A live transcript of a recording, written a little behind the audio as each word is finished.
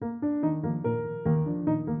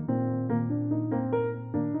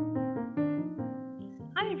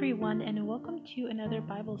everyone, and welcome to another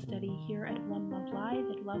Bible study here at One Love Live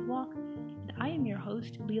at Love Walk. And I am your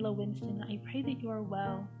host, Leela Winston. I pray that you are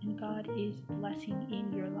well and God is blessing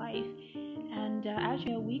in your life. And as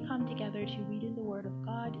you know, we come together to read in the Word of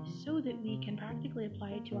God so that we can practically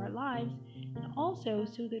apply it to our lives, and also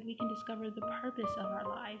so that we can discover the purpose of our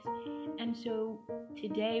lives. And so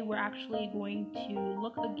today we're actually going to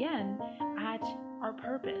look again at our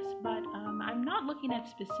purpose, but I'm not looking at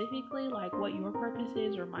specifically like what your purpose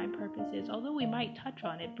is or my purpose is, although we might touch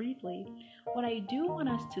on it briefly. What I do want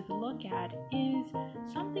us to look at is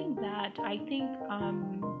something that I think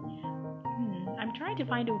I'm trying to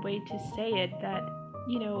find a way to say it, that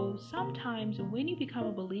sometimes when you become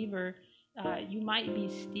a believer, you might be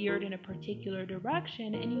steered in a particular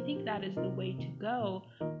direction and you think that is the way to go,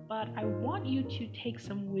 but I want you to take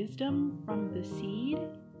some wisdom from the seed,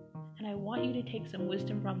 and I want you to take some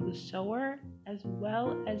wisdom from the sower, as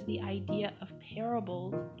well as the idea of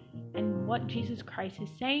parables and what Jesus Christ is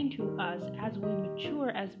saying to us as we mature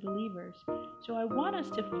as believers. So I want us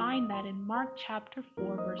to find that in Mark chapter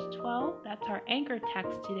 4, verse 12. That's our anchor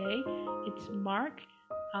text today. It's Mark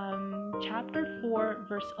chapter 4,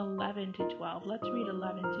 verse 11 to 12. Let's read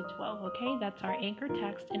 11 to 12, okay? That's our anchor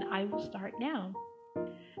text, and I will start now.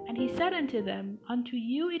 And he said unto them, Unto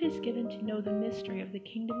you it is given to know the mystery of the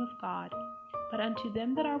kingdom of God, but unto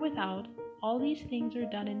them that are without, all these things are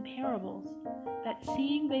done in parables, that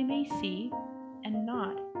seeing they may see, and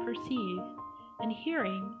not perceive, and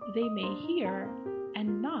hearing they may hear,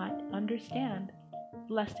 and not understand,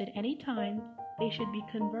 lest at any time they should be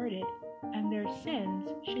converted, and their sins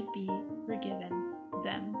should be forgiven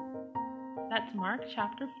them. That's Mark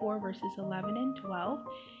chapter 4, verses 11 and 12.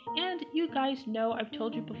 And you guys know, I've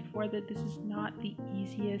told you before that this is not the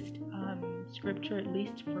easiest scripture, at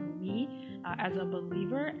least for me as a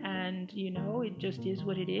believer. And, it just is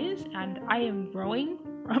what it is. And I am growing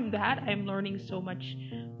from that. I'm learning so much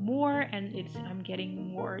more, and I'm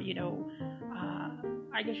getting more,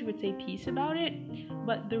 I guess you would say peace about it.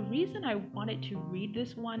 But the reason I wanted to read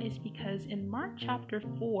this one is because in Mark chapter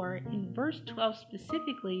 4, in verse 12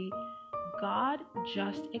 specifically, God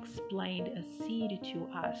just explained a seed to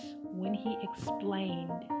us when he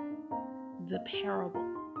explained the parable.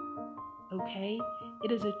 Okay?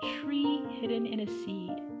 It is a tree hidden in a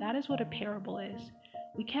seed. That is what a parable is.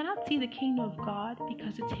 We cannot see the kingdom of God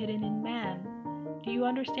because it's hidden in man. Do you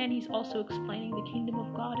understand? He's also explaining the kingdom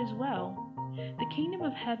of God as well. The kingdom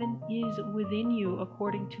of heaven is within you,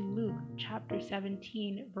 according to Luke chapter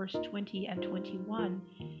 17, verse 20 and 21.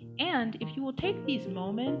 And if you will take these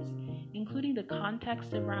moments, including the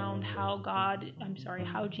context around how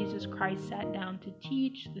Jesus Christ sat down to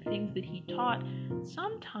teach, the things that he taught,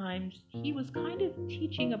 sometimes he was kind of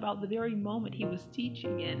teaching about the very moment he was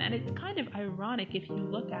teaching in, and it's kind of ironic if you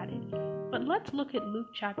look at it. But let's look at Luke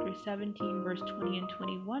chapter 17, verse 20 and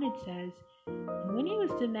 21. It says, And when he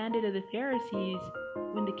was demanded of the Pharisees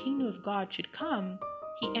when the kingdom of God should come,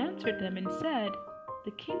 he answered them and said,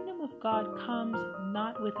 The kingdom of God comes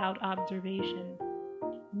not without observation.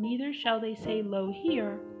 Neither shall they say, Lo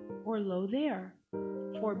here, or Lo there.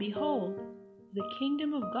 For behold, the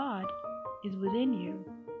kingdom of God is within you.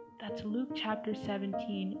 That's Luke chapter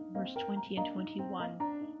 17, verse 20 and 21.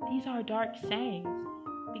 These are dark sayings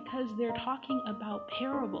because they're talking about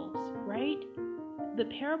parables, right? The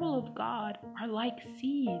parable of God are like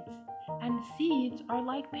seeds, and seeds are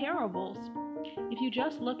like parables. If you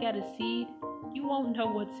just look at a seed, you won't know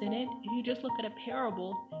what's in it. If you just look at a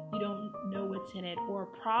parable, you don't know what's in it. Or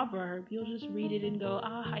a proverb, you'll just read it and go,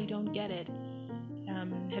 I don't get it.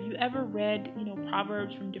 Have you ever read,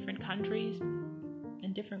 proverbs from different countries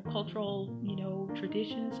and different cultural,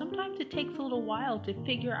 traditions? Sometimes it takes a little while to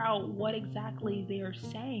figure out what exactly they are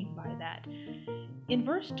saying by that. In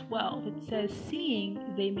verse 12, it says,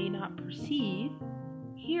 Seeing they may not perceive,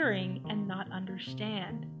 hearing and not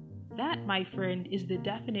understand. That, my friend, is the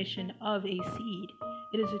definition of a seed.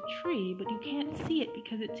 It is a tree, but you can't see it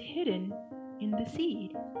because it's hidden in the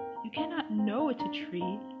seed. You cannot know it's a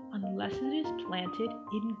tree unless it is planted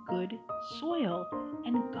in good soil,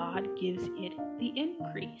 and God gives it the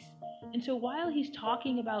increase. And so while he's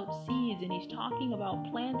talking about seeds, and he's talking about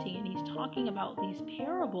planting, and he's talking about these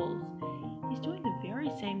parables, he's doing the very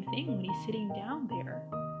same thing when he's sitting down there,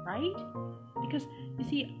 right? Because, you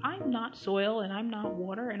see, I'm not soil and I'm not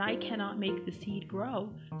water, and I cannot make the seed grow.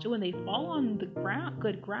 So when they fall on the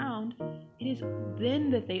good ground, it is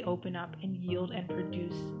then that they open up and yield and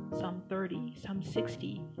produce some 30, some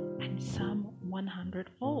 60, and some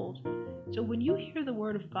 100-fold. So when you hear the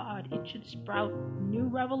word of God, it should sprout new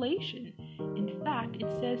revelation. In fact, it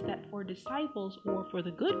says that for disciples or for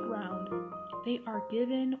the good ground, they are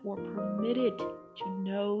given or permitted to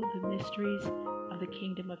know the mysteries of the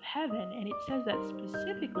kingdom of heaven. And it says that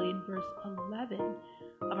specifically in verse 11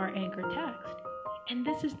 of our anchor text. And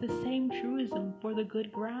this is the same truism for the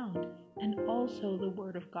good ground and also the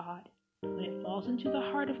word of God. When it falls into the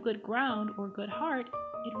heart of good ground or good heart,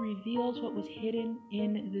 it reveals what was hidden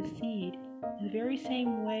in the seed. In the very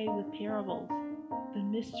same way with parables, the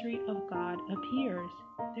mystery of God appears.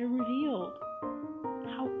 They're revealed.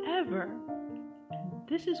 However,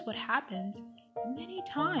 this is what happens many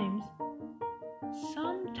times.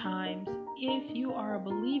 Sometimes, if you are a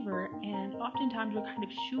believer, and oftentimes we're kind of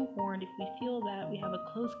shoehorned, if we feel that we have a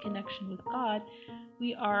close connection with God,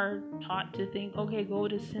 we are taught to think, okay, go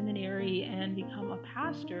to seminary and become a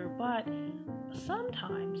pastor. But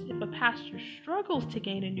sometimes, if a pastor struggles to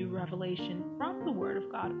gain a new revelation from the Word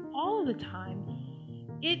of God all of the time,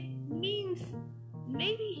 it means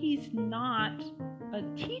maybe he's not a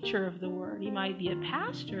teacher of the Word. He might be a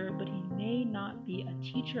pastor, but he may not be a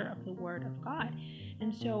teacher of the Word of God.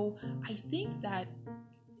 And so I think that,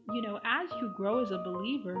 as you grow as a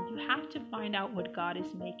believer, you have to find out what God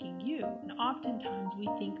is making you. And oftentimes we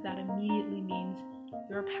think that immediately means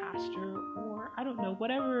you're a pastor or,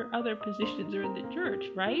 whatever other positions are in the church,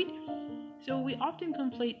 right? So we often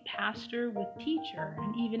conflate pastor with teacher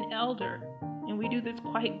and even elder. And we do this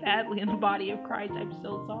quite badly in the body of Christ. I'm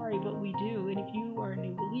so sorry, but we do. And if you are a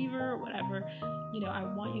new believer or whatever, I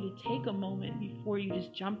want you to take a moment before you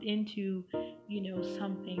just jump into,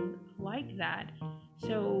 something like that.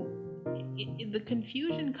 So the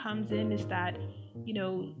confusion comes in is that,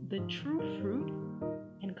 the true fruit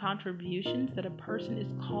and contributions that a person is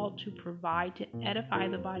called to provide to edify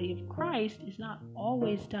the body of Christ is not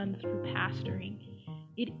always done through pastoring.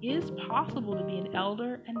 It is possible to be an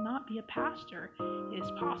elder and not be a pastor. It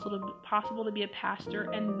is possible to be a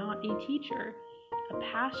pastor and not a teacher. A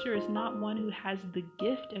pastor is not one who has the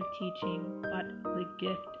gift of teaching, but the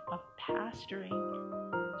gift of pastoring.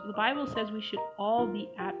 So the Bible says we should all be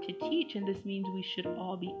apt to teach, and this means we should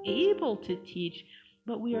all be able to teach,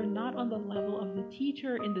 but we are not on the level of the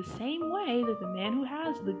teacher in the same way that the man who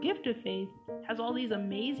has the gift of faith has all these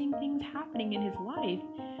amazing things happening in his life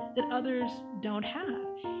that others don't have.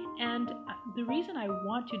 And the reason I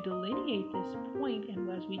want to delineate this point, and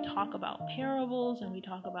as we talk about parables and we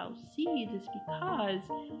talk about seeds, is because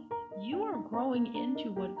you are growing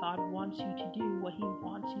into what God wants you to do, what He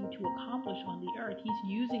wants you to accomplish on the earth.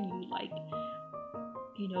 He's using you like,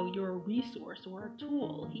 you're a resource or a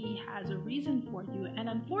tool. He has a reason for you. And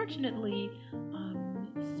unfortunately,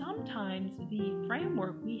 sometimes the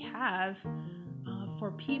framework we have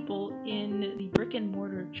for people in the brick and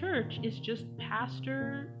mortar church is just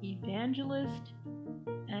pastor, evangelist,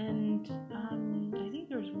 and I think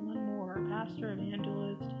there's one more, pastor,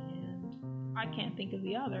 evangelist, and I can't think of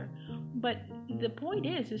the other. But the point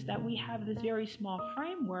is that we have this very small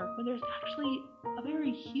framework when there's actually a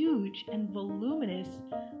very huge and voluminous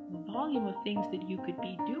volume of things that you could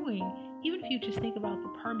be doing, even if you just think about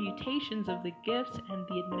the permutations of the gifts and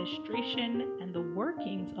the administration and the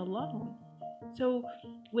workings alone. So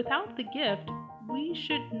without the gift, we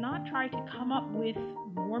should not try to come up with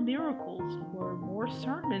more miracles or more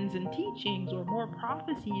sermons and teachings or more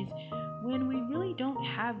prophecies when we really don't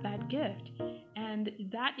have that gift. And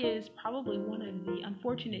that is probably one of the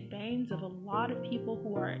unfortunate banes of a lot of people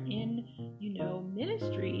who are in,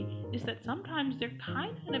 ministry, is that sometimes they're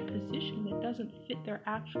kind of in a position that doesn't fit their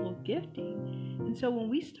actual gifting. And so when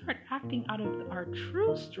we start acting out of our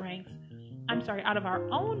true strengths, out of our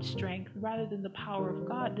own strength rather than the power of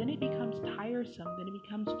God, then it becomes tiresome, then it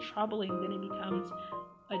becomes troubling, then it becomes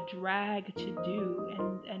a drag to do,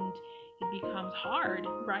 and it becomes hard,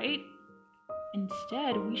 right?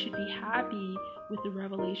 Instead, we should be happy with the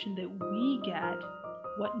revelation that we get,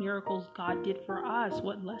 what miracles God did for us,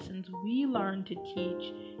 what lessons we learned to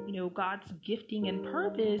teach. God's gifting and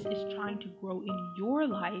purpose is trying to grow in your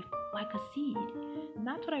life like a seed. And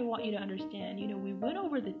that's what I want you to understand. We went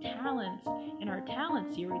over the talents in our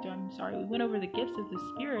talent series. We went over the gifts of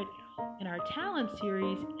the Spirit in our talent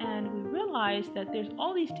series, and we realized that there's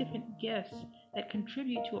all these different gifts that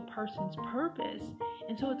contribute to a person's purpose.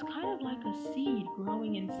 And so it's kind of like a seed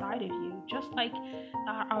growing inside of you, just like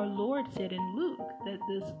our Lord said in Luke, that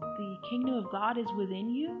the kingdom of God is within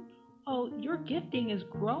you. Oh, your gifting is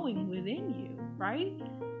growing within you, right?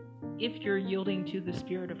 If you're yielding to the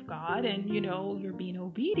Spirit of God and, you're being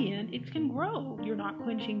obedient, it can grow. You're not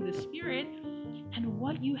quenching the Spirit. And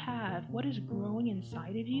what you have, what is growing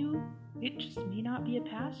inside of you, it just may not be a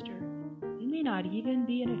pastor. It may not even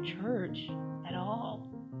be in a church at all.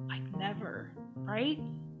 Like never, right?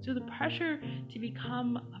 So the pressure to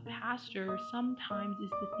become a pastor sometimes is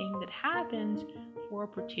the thing that happens for a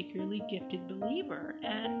particularly gifted believer.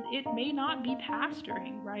 And it may not be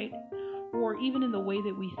pastoring, right? Or even in the way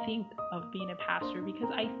that we think of being a pastor, because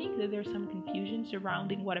I think that there's some confusion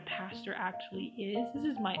surrounding what a pastor actually is.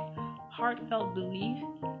 This is my heartfelt belief,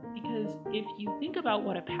 because if you think about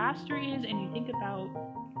what a pastor is and you think about,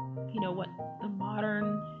 what the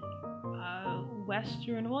modern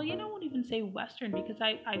Western, well, I won't even say Western, because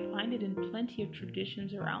I find it in plenty of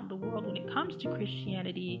traditions around the world when it comes to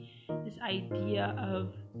Christianity, this idea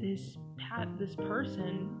of this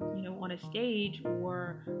person, on a stage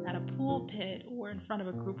or at a pulpit or in front of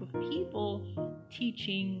a group of people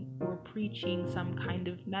teaching or preaching some kind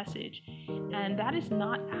of message. And that is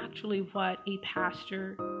not actually what a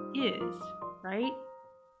pastor is, right?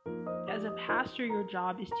 As a pastor, your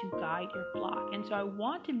job is to guide your flock. And so I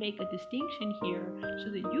want to make a distinction here so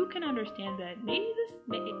that you can understand that maybe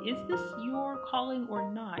is this your calling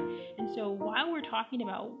or not. And so while we're talking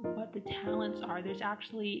about what the talents are, there's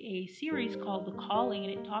actually a series called The Calling,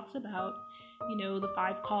 and it talks about, the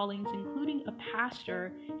 5 callings, including a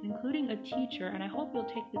pastor, including a teacher. And I hope you'll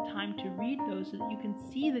take the time to read those so that you can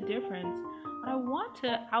see the difference. But I want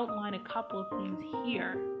to outline a couple of things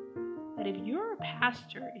here. That if you're a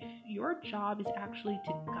pastor, if your job is actually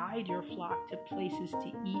to guide your flock to places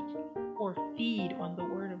to eat or feed on the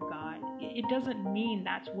Word of God, it doesn't mean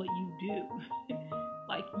that's what you do.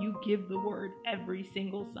 Like you give the Word every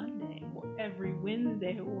single Sunday or every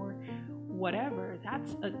Wednesday or whatever.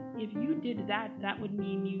 If you did that, that would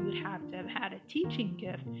mean you would have to have had a teaching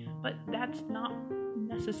gift, but that's not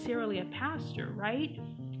necessarily a pastor, right?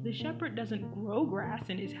 The shepherd doesn't grow grass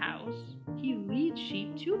in his house. He leads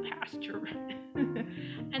sheep to pasture.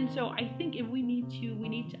 And so I think we need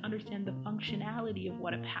to understand the functionality of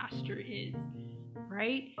what a pastor is,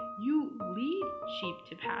 right? You lead sheep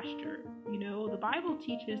to pasture. The Bible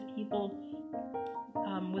teaches people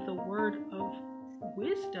with a word of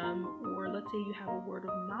wisdom, or let's say you have a word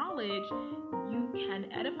of knowledge, you can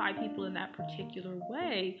edify people in that particular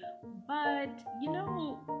way. But,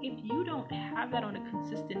 if you don't have that on a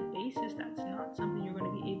consistent basis, that's not something you're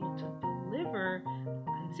going to be able to deliver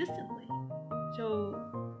consistently. So,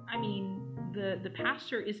 the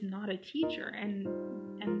pastor is not a teacher,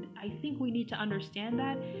 and I think we need to understand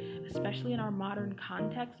that, especially in our modern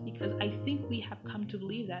context, because I think we have come to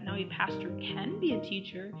believe that now a pastor can be a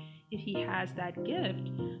teacher if he has that gift,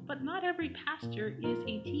 but not every pastor is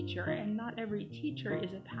a teacher, and not every teacher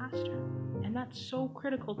is a pastor, and that's so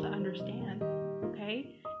critical to understand,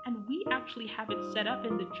 okay? And we actually have it set up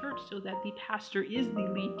in the church so that the pastor is the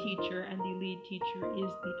lead teacher and the lead teacher is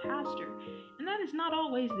the pastor. And that is not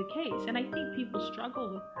always the case. And I think people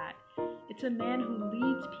struggle with that. It's a man who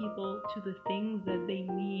leads people to the things that they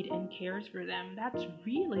need and cares for them. That's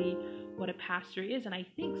really what a pastor is. And I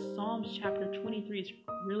think Psalms chapter 23 is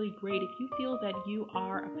really great. If you feel that you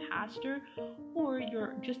are a pastor, or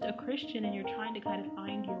you're just a Christian and you're trying to kind of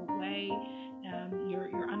find your way,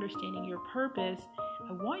 you're understanding your purpose,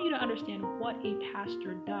 I want you to understand what a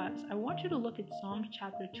pastor does. I want you to look at Psalms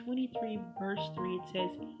chapter 23, verse 3. It says,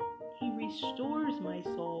 He restores my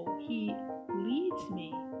soul. He leads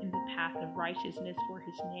me in the path of righteousness for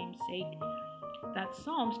His name's sake. That's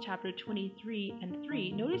Psalms chapter 23 and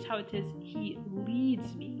 3. Notice how it says, He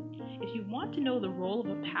leads me. If you want to know the role of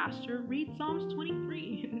a pastor, read Psalms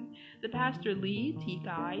 23. The pastor leads, he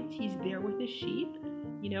guides, he's there with his sheep.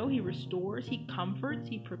 He restores, he comforts,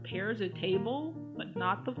 he prepares a table, but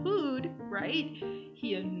not the food, right?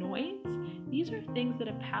 He anoints. These are things that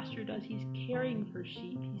a pastor does. He's caring for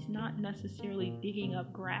sheep. He's not necessarily digging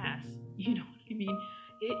up grass. You know what I mean?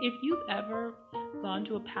 If you've ever gone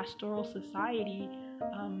to a pastoral society,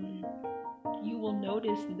 you will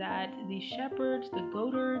notice that the shepherds, the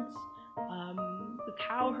goatherds, the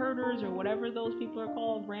cow herders, or whatever those people are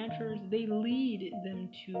called, ranchers, they lead them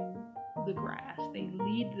to the grass. They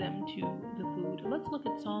lead them to the food. Let's look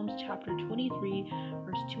at Psalms chapter 23,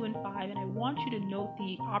 verse 2 and 5, and I want you to note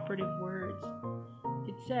the operative words.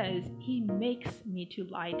 It says, He makes me to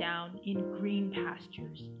lie down in green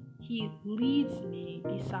pastures. He leads me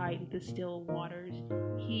beside the still waters.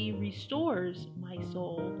 He restores my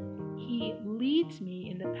soul. He leads me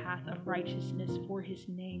in the path of righteousness for His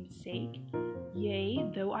name's sake. Yea,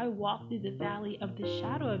 though I walk through the valley of the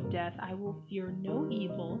shadow of death, I will fear no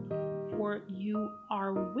evil, for You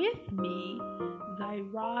are with me. Thy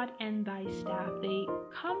rod and Thy staff, they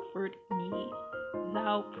comfort me.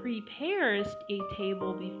 Thou preparest a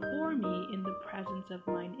table before me in the presence of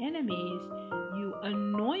mine enemies. You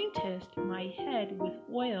anointest my head with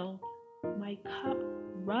oil. My cup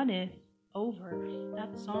runneth over.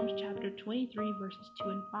 That's Psalms chapter 23, verses 2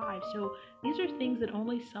 and 5. So these are things that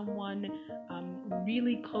only someone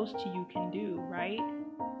really close to you can do, right?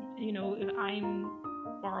 If I'm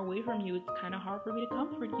far away from you, it's kind of hard for me to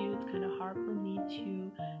comfort you. It's kind of hard for me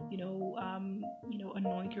to,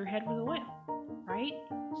 anoint your head with oil, right?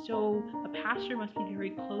 So a pastor must be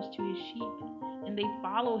very close to his sheep, and they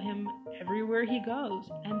follow him everywhere he goes.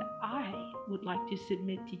 And I would like to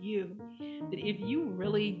submit to you that if you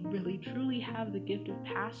really, really, truly have the gift of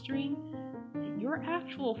pastoring, your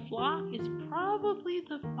actual flock is probably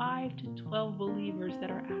the 5 to 12 believers that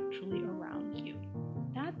are actually around you.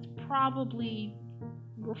 That's probably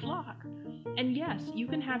your flock. And yes, you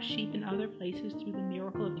can have sheep in other places through the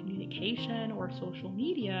miracle of communication or social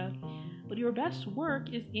media, but your best work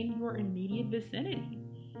is in your immediate vicinity.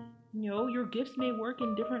 Your gifts may work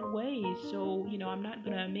in different ways, so, I'm not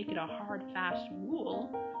going to make it a hard, fast rule.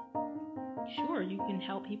 Sure, you can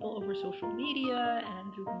help people over social media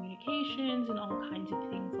and through communications and all kinds of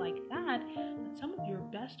things like that, but some of your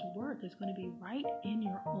best work is going to be right in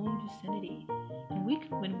your own vicinity. And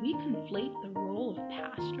when we conflate the role of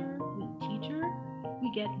pastor with teacher,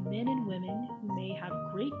 we get men and women who may have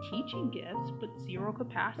great teaching gifts but zero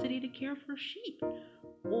capacity to care for sheep.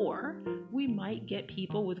 Or we might get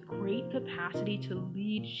people with great capacity to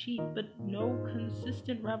lead sheep but no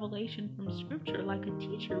consistent revelation from Scripture like a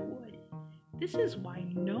teacher would. This is why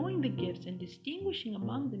knowing the gifts and distinguishing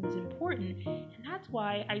among them is important, and that's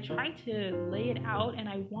why I try to lay it out, and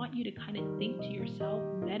I want you to kind of think to yourself,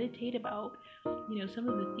 meditate about, some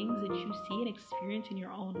of the things that you see and experience in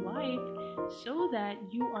your own life, so that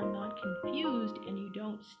you are not confused and you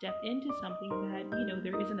don't step into something that,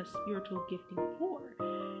 there isn't a spiritual gifting for.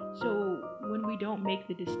 So when we don't make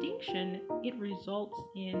the distinction, it results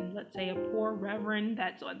in, let's say, a poor reverend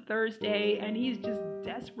that's on Thursday and he's just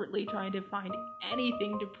desperately trying to find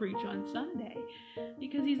anything to preach on Sunday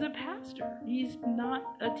because he's a pastor. He's not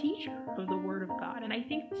a teacher of the Word of God. And I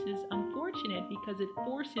think this is unfortunate because it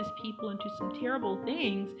forces people into some terrible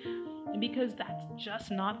things, and because that's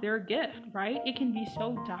just not their gift, right? It can be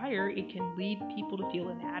so dire. It can lead people to feel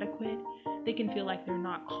inadequate. They can feel like they're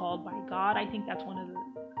not called by God. I think that's one of the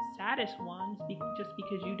saddest ones, just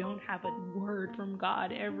because you don't have a word from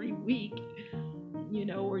God every week,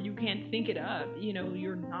 or you can't think it up,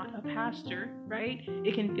 you're not a pastor, right?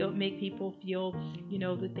 It can make people feel,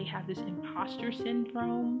 that they have this imposter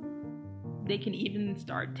syndrome. They can even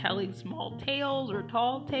start telling small tales or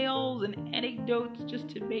tall tales and anecdotes just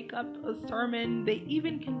to make up a sermon. They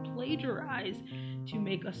even can plagiarize to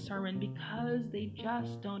make a sermon because they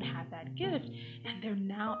just don't have that gift, and they're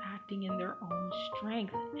now acting in their own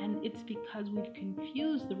strength. And it's because we've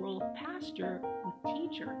confused the role of pastor with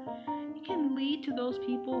teacher. It can lead to those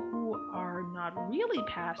people who are not really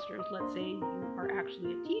pastors. Let's say you are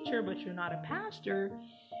actually a teacher, but you're not a pastor.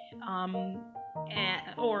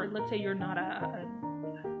 Or let's say you're not a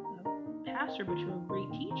pastor, but you're a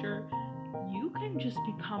great teacher. You can just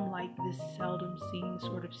become like this seldom seen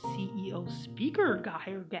sort of CEO speaker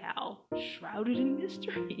guy or gal, shrouded in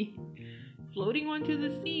mystery, floating onto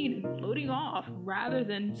the scene and floating off, rather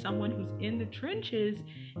than someone who's in the trenches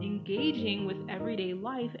engaging with everyday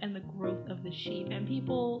life and the growth of the sheep. And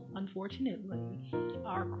people, unfortunately,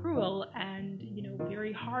 are cruel and,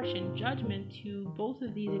 very harsh in judgment to both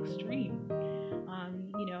of these extremes,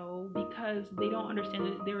 because they don't understand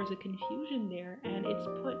that there is a confusion there, and it's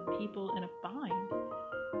put people in a bind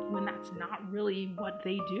when that's not really what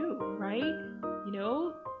they do, right?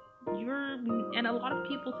 And a lot of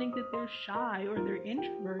people think that they're shy or they're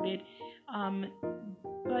introverted,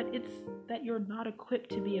 but it's that you're not equipped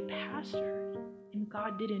to be a pastor, and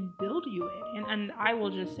God didn't build you it. And I will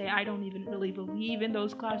just say, I don't even really believe in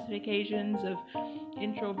those classifications of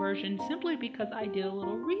introversion, simply because I did a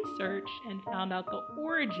little research and found out the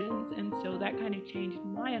origins, and so that kind of changed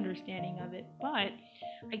my understanding of it. But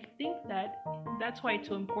I think that's why it's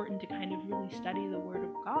so important to kind of really study the Word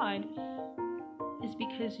of God, is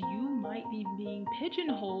because you might be being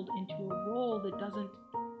pigeonholed into a role that doesn't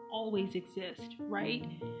always exist, right?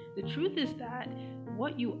 The truth is that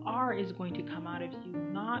what you are is going to come out of you,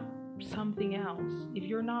 not something else. If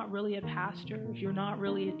you're not really a pastor, if you're not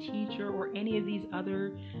really a teacher or any of these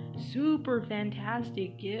other super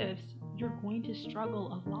fantastic gifts, you're going to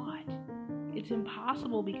struggle a lot. It's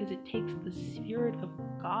impossible because it takes the Spirit of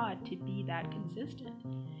God to be that consistent.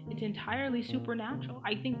 It's entirely supernatural.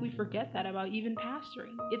 I think we forget that about even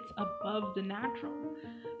pastoring. It's above the natural.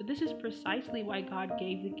 But this is precisely why God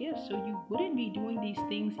gave the gifts, so you wouldn't be doing these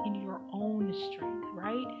things in your own strength, right?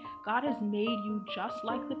 right? God has made you just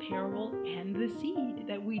like the parable and the seed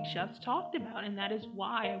that we just talked about. And that is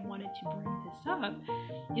why I wanted to bring this up,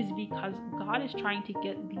 is because God is trying to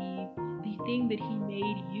get the thing that he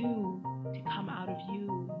made you to come out of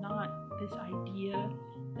you, not this idea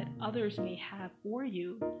that others may have for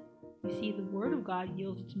you. You see, the Word of God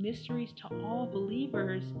yields its mysteries to all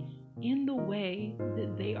believers in the way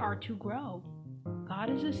that they are to grow. God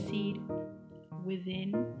is a seed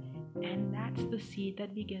within, and that's the seed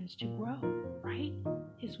that begins to grow, right?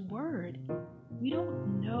 His Word. We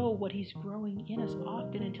don't know what he's growing in us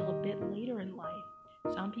often until a bit later in life.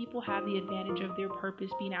 Some people have the advantage of their purpose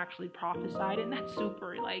being actually prophesied, and that's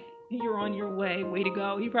super. Like, you're on your way to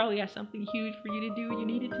go. He probably has something huge for you to do. You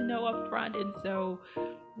needed to know up front, and so,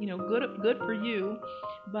 good for you.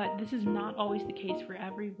 But this is not always the case for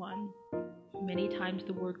everyone. Many times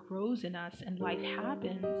the word grows in us and life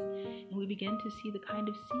happens, and we begin to see the kind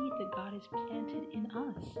of seed that God has planted in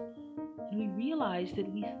us. And we realize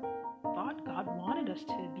that we thought God wanted us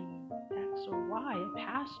to be X or Y, a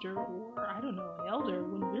pastor, or an elder,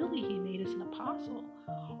 when really he made us an apostle.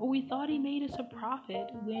 Or we thought he made us a prophet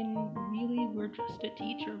when really we're just a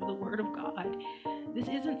teacher of the Word of God. This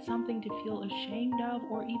isn't something to feel ashamed of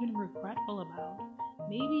or even regretful about.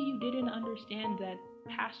 Maybe you didn't understand that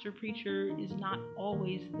pastor preacher is not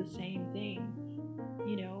always the same thing.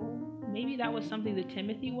 Maybe that was something that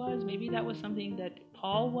Timothy was, maybe that was something that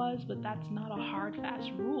Paul was, but that's not a hard,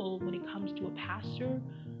 fast rule when it comes to a pastor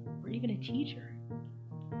or even a teacher.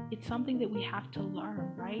 It's something that we have to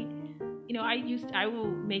learn, right?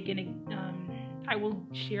 I will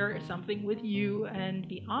share something with you and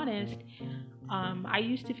be honest. I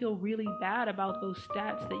used to feel really bad about those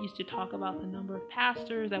stats that used to talk about the number of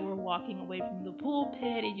pastors that were walking away from the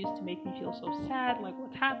pulpit. It used to make me feel so sad, like,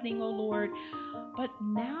 what's happening, oh Lord? But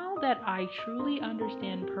now that I truly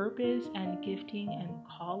understand purpose and gifting and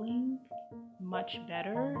calling much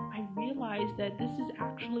better, I realize that this is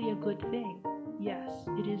actually a good thing. Yes,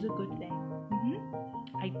 it is a good thing.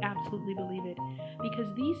 I absolutely believe it,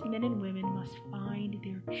 because these men and women must find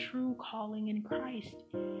their true calling in Christ,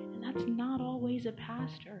 and that's not always a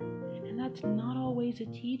pastor, and that's not always a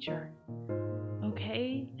teacher,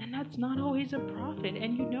 okay? And that's not always a prophet.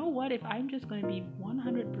 And you know what? If I'm just going to be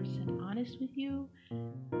 100% honest with you,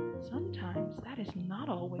 sometimes that is not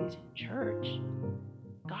always in church.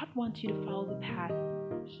 God wants you to follow the path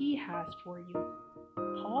he has for you.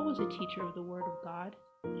 Paul was a teacher of the Word of God.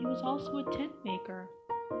 He was also a tent maker.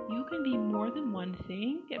 You can be more than one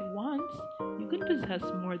thing at once. You can possess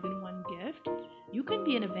more than one gift. You can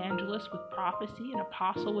be an evangelist with prophecy, an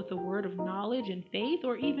apostle with a word of knowledge and faith,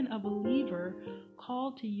 or even a believer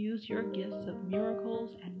called to use your gifts of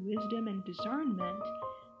miracles and wisdom and discernment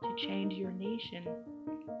to change your nation.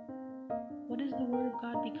 What does the Word of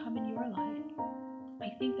God become in your life?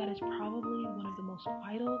 I think that is probably one of the most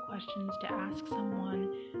vital questions to ask someone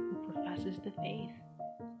who professes the faith.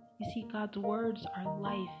 You see, God's words are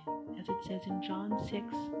life, as it says in John 6,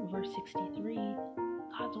 verse 63.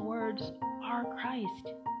 God's words are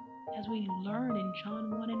Christ, as we learn in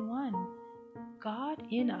John 1:1. God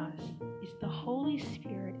in us is the Holy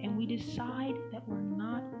Spirit, and we decide that we're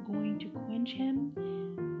not going to quench him.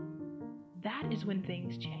 That is when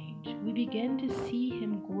things change. We begin to see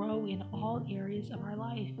him grow in all areas of our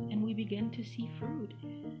life, and we begin to see fruit.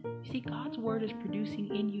 You see, God's word is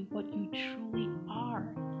producing in you what you truly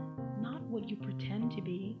are, not what you pretend to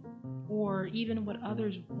be, or even what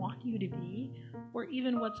others want you to be, or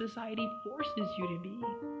even what society forces you to be.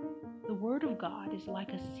 The Word of God is like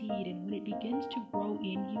a seed, and when it begins to grow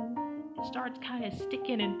in you, it starts kind of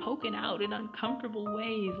sticking and poking out in uncomfortable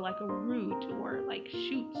ways, like a root or like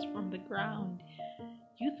shoots from the ground.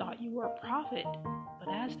 You thought you were a prophet,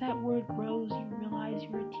 but as that word grows, you realize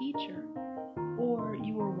you're a teacher. Or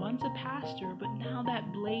you were once a pastor, but now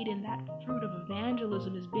that blade and that fruit of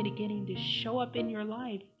evangelism is beginning to show up in your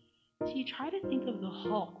life. So you try to think of the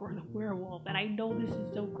Hulk or the werewolf, and I know this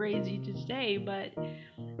is so crazy to say, but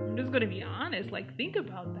I'm just going to be honest. Like, think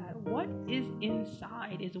about that. What is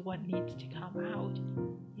inside is what needs to come out.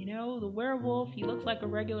 The werewolf, he looks like a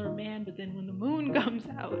regular man, but then when the moon comes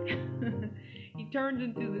out, he turns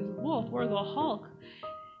into this wolf. Or the Hulk.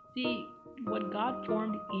 See, what God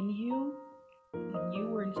formed in you when you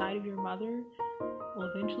were inside of your mother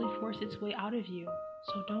will eventually force its way out of you.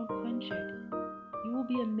 So don't quench it. You will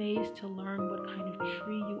be amazed to learn what kind of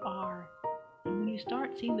tree you are. And when you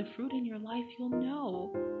start seeing the fruit in your life, you'll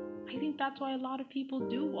know. I think that's why a lot of people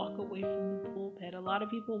do walk away from the pulpit. A lot of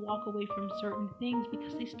people walk away from certain things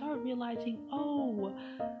because they start realizing, oh,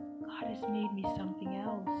 God has made me something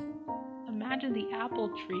else. Imagine the apple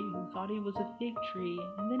tree who thought he was a fig tree,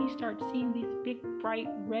 and then he starts seeing these big, bright,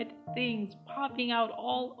 red things popping out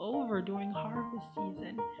all over during harvest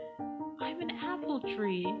season. I'm an apple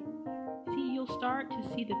tree. See, you'll start to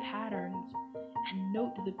see the patterns and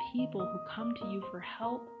note the people who come to you for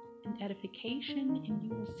help and edification, and you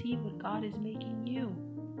will see what God is making you.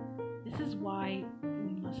 This is why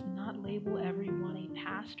we must not label everyone a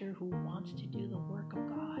pastor who wants to do the work of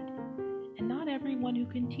God, and not everyone who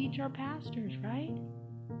can teach our pastors, right?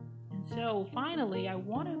 And so finally, I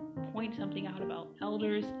want to point something out about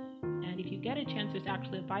elders. And if you get a chance, there's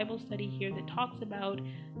actually a Bible study here that talks about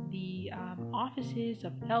the offices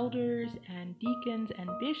of elders and deacons and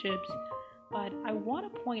bishops. But I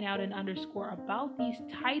want to point out and underscore about these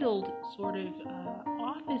titled sort of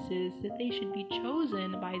offices that they should be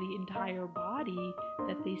chosen by the entire body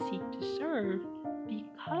that they seek to serve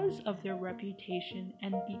because of their reputation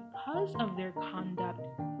and because of their conduct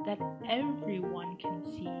that everyone can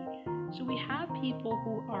see. So we have people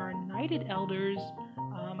who are knighted elders,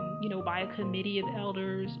 by a committee of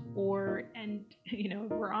elders, and if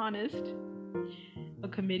we're honest, a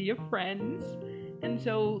committee of friends. And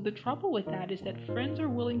so the trouble with that is that friends are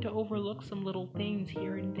willing to overlook some little things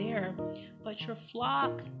here and there, but your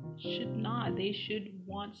flock should not. They should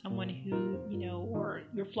want someone who, or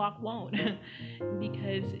your flock won't,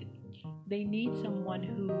 because they need someone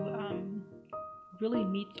who really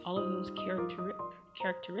meets all of those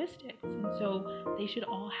characteristics. And so they should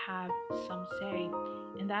all have some say.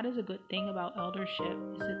 And that is a good thing about eldership,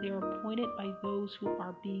 is that they are appointed by those who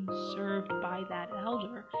are being served by that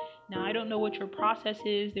elder. Now, I don't know what your process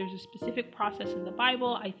is. There's a specific process in the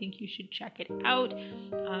Bible. I think you should check it out.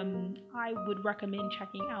 I would recommend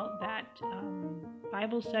checking out that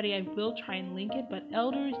Bible study. I will try and link it, but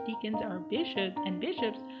elders, deacons,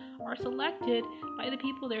 bishops are selected by the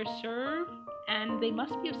people they're served, and they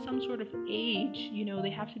must be of some sort of age.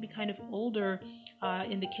 They have to be kind of older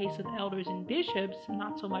in the case of elders and bishops,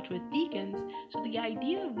 not so much with deacons. So the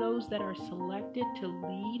idea of those that are selected to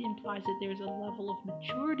lead implies that there's a level of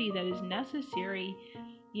maturity that is necessary,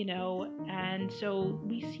 and so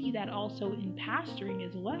we see that also in pastoring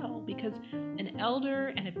as well, because an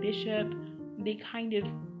elder and a bishop, they kind of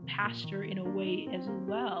pastor in a way as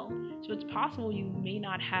well. So it's possible you may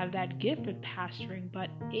not have that gift of pastoring, but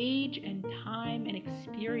age and time and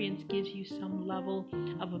experience gives you some level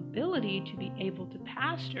of ability to be able to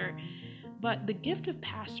pastor. But the gift of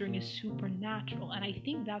pastoring is supernatural, and I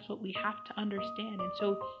think that's what we have to understand. And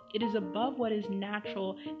so it is above what is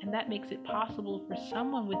natural, and that makes it possible for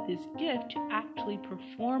someone with this gift to actually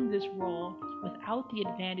perform this role without the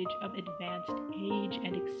advantage of advanced age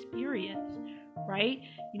and experience, right?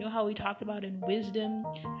 You know how we talked about in wisdom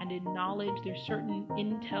and in knowledge, there's certain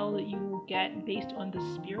intel that you will get based on the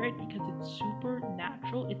Spirit because it's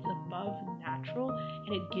supernatural, it's above natural,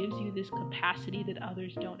 and it gives you this capacity that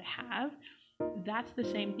others don't have. That's the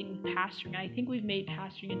same thing with pastoring. I think we've made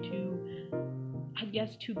pastoring into,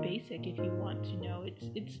 too basic, if you want to know.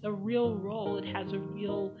 It's a real role. It has a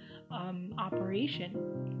real operation.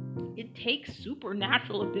 It takes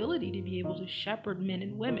supernatural ability to be able to shepherd men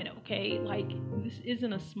and women, okay? Like, this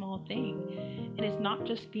isn't a small thing. And it's not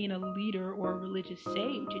just being a leader or a religious sage.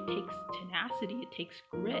 It takes tenacity. It takes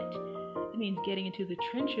grit. It means getting into the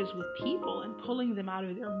trenches with people and pulling them out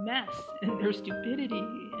of their mess and their stupidity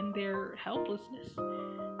and their helplessness.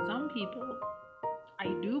 Some people, I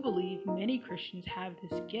do believe many Christians have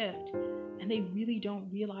this gift, and they really don't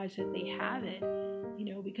realize that they have it,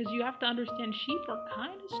 because you have to understand sheep are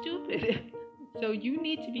kind of stupid. So you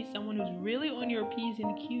need to be someone who's really on your P's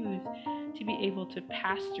and Q's to be able to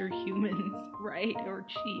pastor humans, right? Or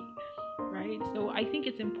sheep, right? So I think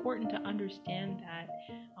it's important to understand that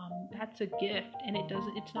that's a gift, and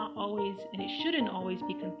it's not always, and it shouldn't always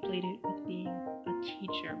be conflated with being a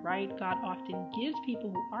teacher, right? God often gives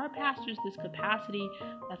people who are pastors this capacity.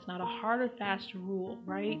 That's not a hard or fast rule,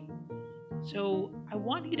 right? So I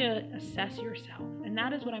want you to assess yourself, and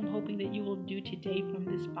that is what I'm hoping that you will do today from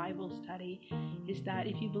this Bible study, is that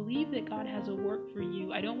if you believe that God has a work for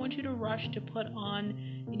you, I don't want you to rush to put on,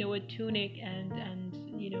 a tunic and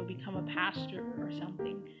become a pastor or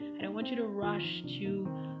something. I don't want you to rush to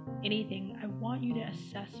anything. I want you to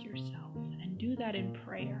assess yourself and do that in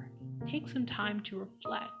prayer. Take some time to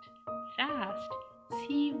reflect, fast,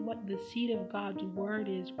 see what the seed of God's word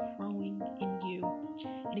is growing in you.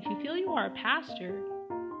 And if you feel you are a pastor,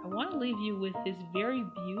 I want to leave you with this very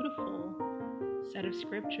beautiful set of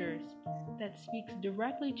scriptures that speaks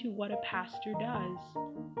directly to what a pastor does.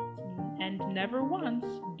 And never once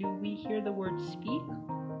do we hear the word speak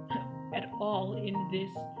at all in this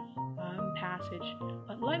passage.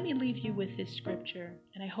 But let me leave you with this scripture,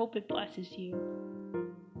 and I hope it blesses you.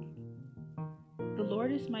 The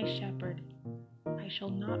Lord is my shepherd, I shall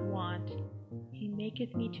not want. He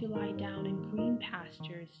maketh me to lie down in green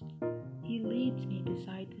pastures. He leads me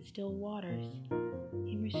beside the still waters.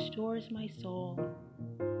 He restores my soul.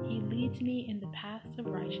 He leads me in the paths of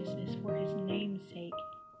righteousness for his name's sake.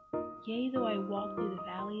 Yea, though I walk through the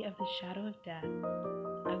valley of the shadow of death,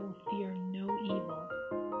 I will fear no evil,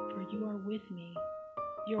 for you are with me.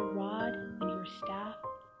 Your rod and your staff,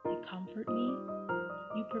 they comfort me.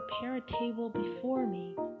 You prepare a table before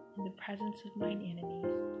me in the presence of mine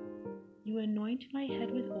enemies. You anoint my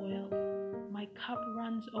head with oil, my cup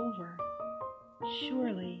runs over.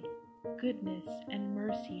 Surely goodness and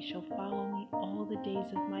mercy shall follow me all the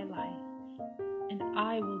days of my life, and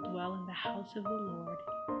I will dwell in the house of the Lord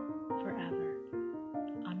forever.